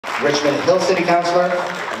Richmond Hill City Councillor,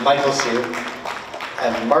 Michael Sue,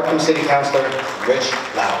 and Markham City Councillor, Rich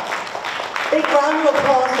Lau. Big round of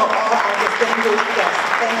applause for all our distinguished guests.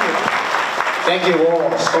 Thank you. Thank you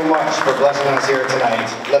all so much for blessing us here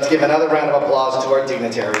tonight. Let's give another round of applause to our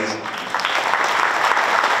dignitaries.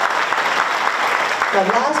 But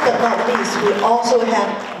last but not least, we also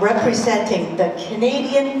have representing the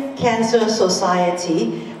Canadian Cancer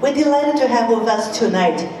Society. We're delighted to have with us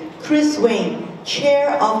tonight Chris Wayne,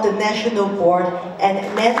 Chair of the National Board, and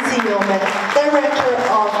Nancy Yeoman, Director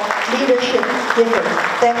of Leadership Giving.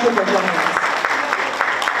 Thank you for joining us.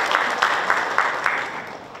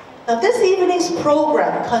 Now, this evening's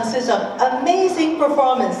program consists of amazing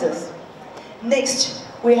performances. Next,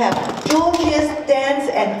 we have Georgia's Dance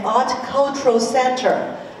and Art Cultural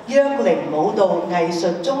Center, 約齡舞蹈藝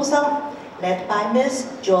術中心, led by Miss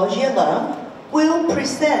Georgia Leung, will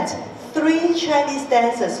present 3 Chinese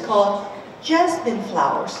dances called Jasmine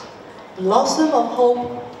Flowers, Blossom of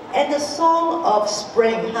Hope, and the Song of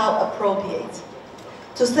Spring, how appropriate.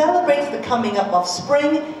 To celebrate the coming up of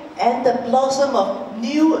spring and the blossom of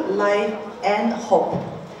new life and hope,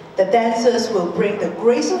 the dancers will bring the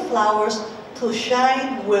grace of flowers to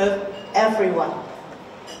shine with everyone.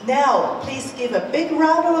 Now, please give a big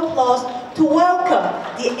round of applause to welcome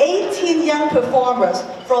the 18 young performers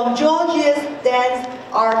from Georgia's Dance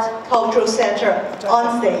Art Cultural Center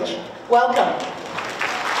on stage. Welcome.